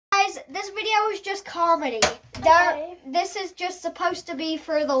guys, this video is just comedy. Okay. This is just supposed to be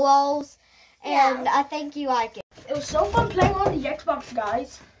for the lulz, and I think you like it. It was so fun playing on the Xbox,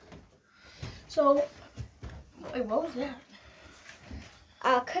 guys. So, wait, what was that?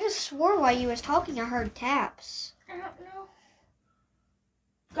 I could have swore while you was talking I heard taps. I don't know.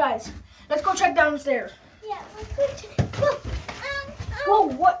 Guys, let's go check downstairs. Yeah, let's go check. Look. Whoa,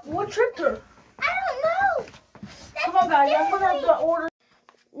 what tripped her? I don't know. Come on, guys, I'm gonna have to order.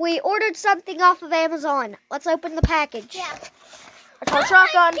 We ordered something off of Amazon. Let's open the package. Yeah. I call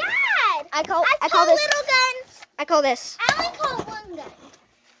shotgun. My God. I call little this. guns. I call this. I only call one gun.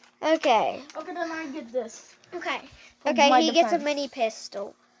 Okay. Okay, then I get this. Okay. Okay, My he gets a defense. mini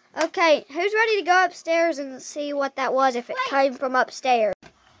pistol. Okay, who's ready to go upstairs and see what that was if it came from upstairs?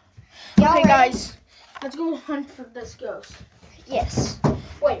 Y'all Okay, ready? guys, let's go hunt for this ghost. Yes.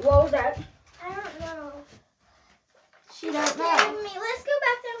 Wait, what was that? I don't know. She don't Let's go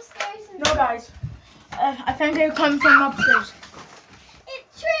back downstairs. And No, guys, I think they're coming from upstairs. It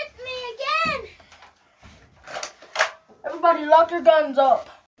tripped me again. Everybody, lock your guns up.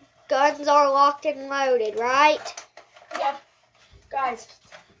 Guns are locked and loaded, right? Yep. Guys,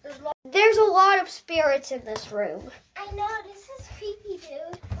 There's a lot of spirits in this room. I know, this is creepy,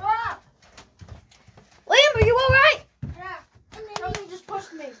 dude. ah! Liam, are you alright? Yeah. And then, Something just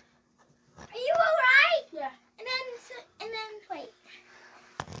pushed me. are you alright? Yeah. And then, wait.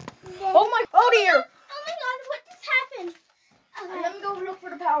 Oh my! Oh dear! Oh my God, what just happened? Okay. Let me go look for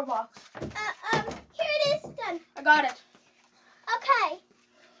the power box. Here it is, done. I got it. Okay.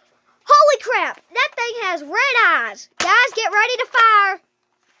 Holy crap! That thing has red eyes. Guys, get ready to fire.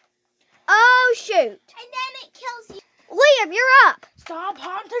 Oh, shoot. And then it kills you. Liam, you're up. Stop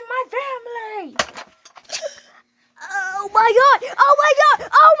haunting my family! Oh, my God. Oh, my God.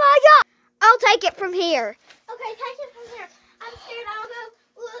 Oh, my God. I'll take it from here. Okay, take it from here. I'm scared. I'll go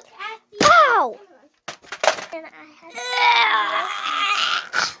look at the... Ow! And I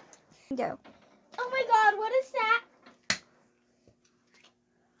have... Go. Oh my God, what is that?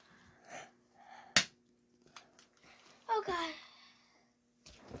 Oh God.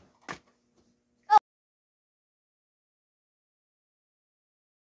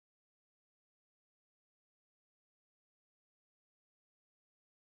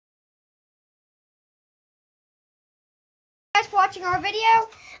 Thanks for watching our video.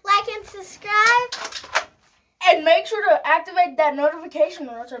 Like and subscribe. And make sure to activate that notification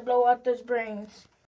or else I blow out those brains.